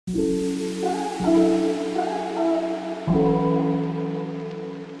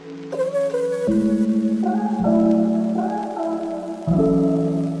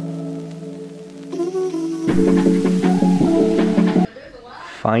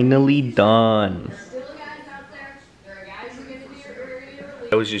Finally done.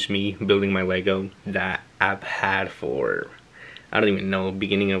 That was just me building my Lego that I've had for, I don't even know,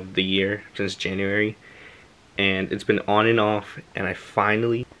 beginning of the year, since January. And it's been on and off, and I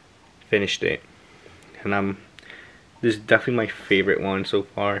finally finished it. And this is definitely my favorite one so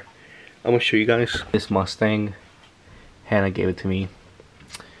far. I'm gonna show you guys this Mustang. Hannah gave it to me.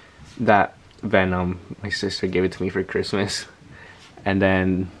 That Venom, my sister gave it to me for Christmas. And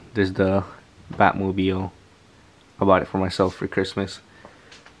then there's the Batmobile. I bought it for myself for Christmas.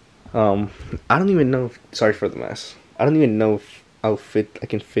 I don't even know if, sorry for the mess. I don't even know if I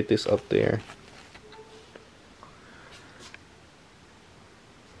can fit this up there.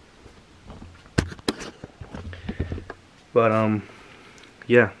 But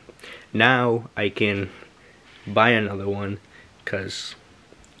yeah, now I can buy another one, because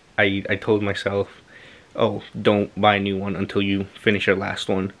I told myself, oh, don't buy a new one until you finish your last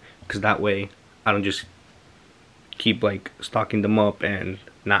one, because that way I don't just keep like stocking them up and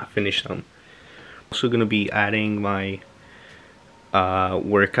not finish them. Also gonna be adding my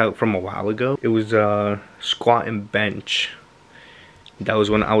workout from a while ago. It was squat and bench. That was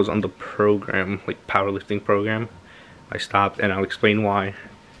when I was on the program, like powerlifting program. I stopped, and I'll explain why.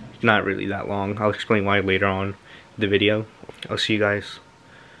 Not really that long. I'll explain why later on the video. I'll see you guys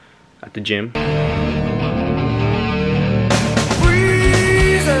at the gym.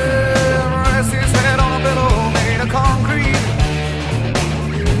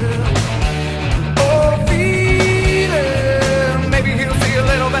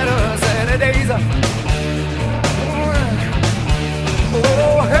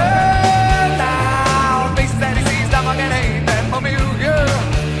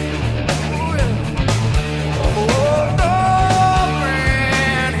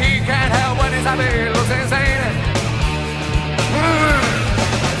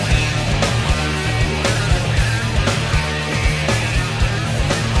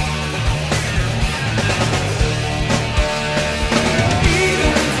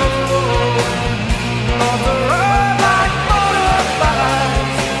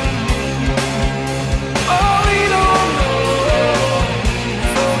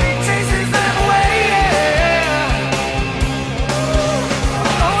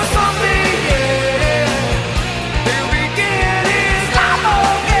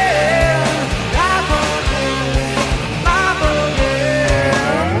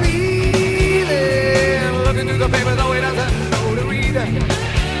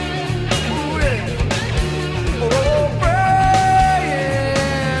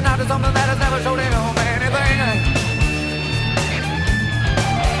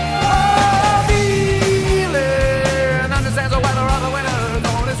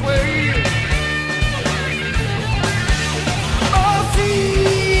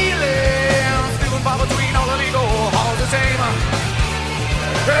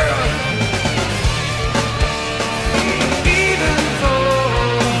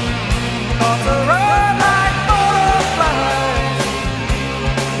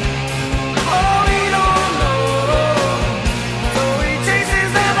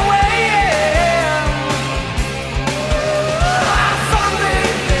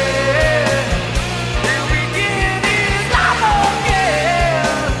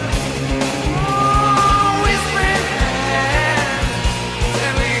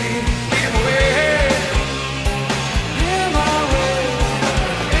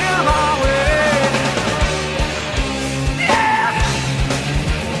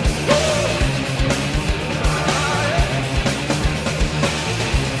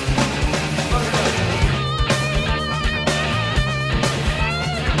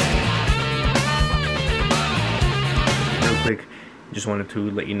 Just wanted to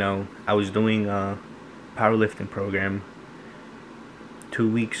let you know I was doing a powerlifting program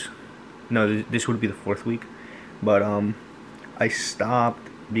 2 weeks. No, this would be the 4th week, but I stopped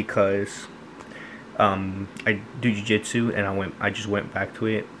because I do jiu-jitsu, and I just went back to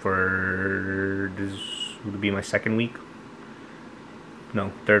it for, this would be my 2nd week.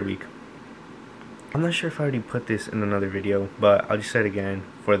 No, 3rd week. I'm not sure if I already put this in another video, but I'll just say it again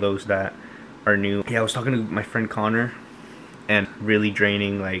for those that are new. Yeah, I was talking to my friend Connor, and really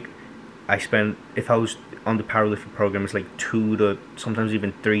draining. Like, if I was on the powerlifting program, it's like 2 to sometimes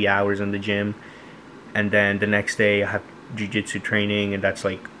even 3 hours in the gym, and then the next day I have jiu-jitsu training, and that's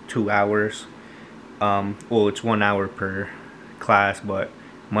like 2 hours. Well, it's 1 hour per class, but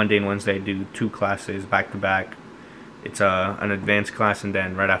Monday and Wednesday I do 2 classes back to back. It's an advanced class, and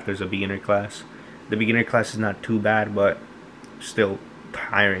then right after there's a beginner class. The beginner class is not too bad, but still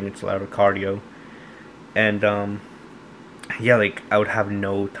tiring. It's a lot of cardio. And yeah, like I would have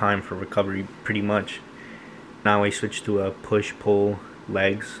no time for recovery pretty much. Now I switched to a push pull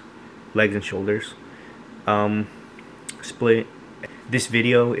legs and shoulders split. This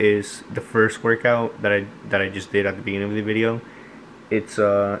video is the first workout that I just did at the beginning of the video. It's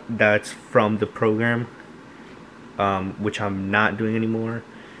that's from the program, which I'm not doing anymore.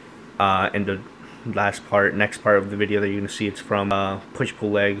 And the next part of the video that you're gonna see, it's from push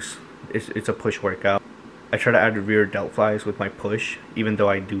pull legs. It's a push workout. I try to add rear delt flies with my push, even though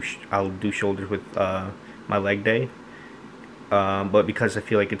I'll do shoulders with my leg day. But because I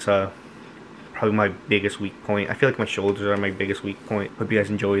feel like it's probably my biggest weak point. I feel like my shoulders are my biggest weak point. Hope you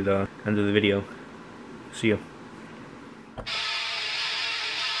guys enjoy the end of the video. See you.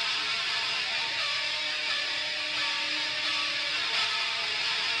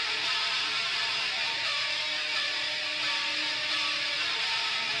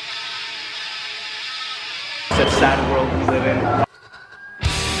 It's a sad world we live in.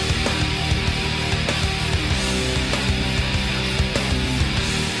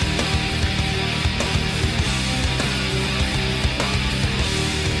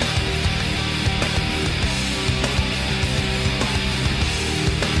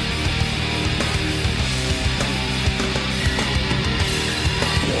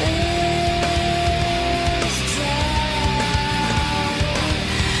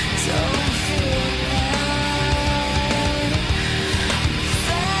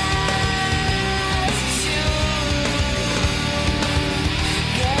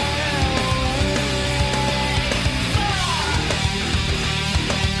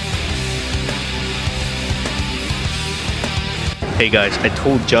 Hey guys, I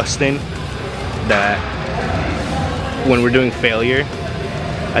told Justin that when we're doing failure,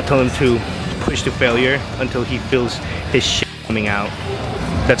 I told him to push to failure until he feels his shit coming out.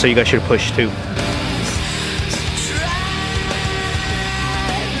 That's how you guys should push too.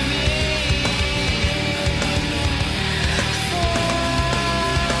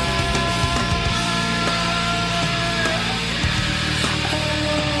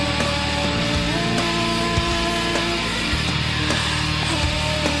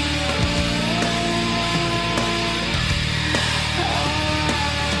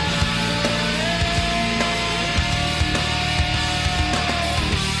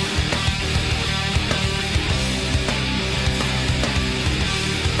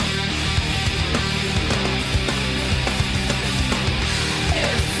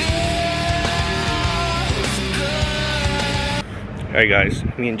 Alright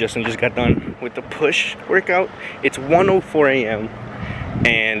guys, me and Justin just got done with the push workout. It's 1:04 a.m.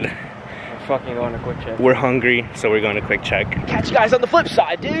 and we're fucking going to quick check. We're hungry, so we're going to quick check. Catch you guys on the flip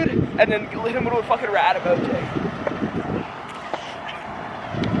side, dude! And then hit him with a fucking rat emoji.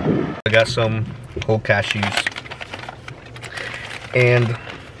 I got some whole cashews and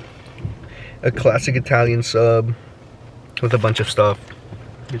a classic Italian sub with a bunch of stuff.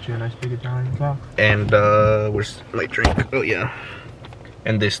 Get you a nice big Italian sub. And where's my drink? Oh yeah.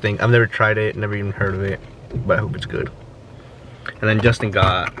 And this thing, I've never tried it, never even heard of it, but I hope it's good. And then Justin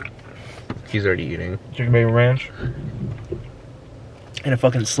he's already eating. Chicken bacon ranch. And a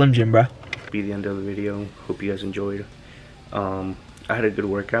fucking Slim Jim, bro. Be the end of the video. Hope you guys enjoyed. I had a good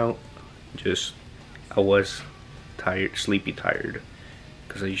workout. Just, I was tired, sleepy tired.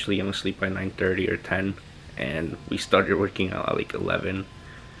 Because I usually am asleep by 9:30 or 10. And we started working out at like 11.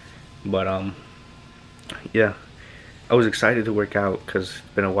 But yeah. I was excited to work out because it's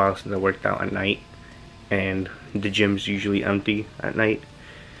been a while since I worked out at night, and the gym's usually empty at night,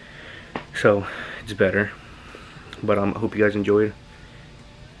 so it's better. But I hope you guys enjoyed.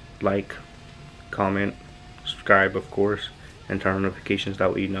 Like, comment, subscribe of course, and turn on notifications,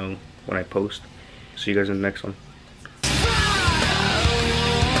 that way you know when I post. See you guys in the next one.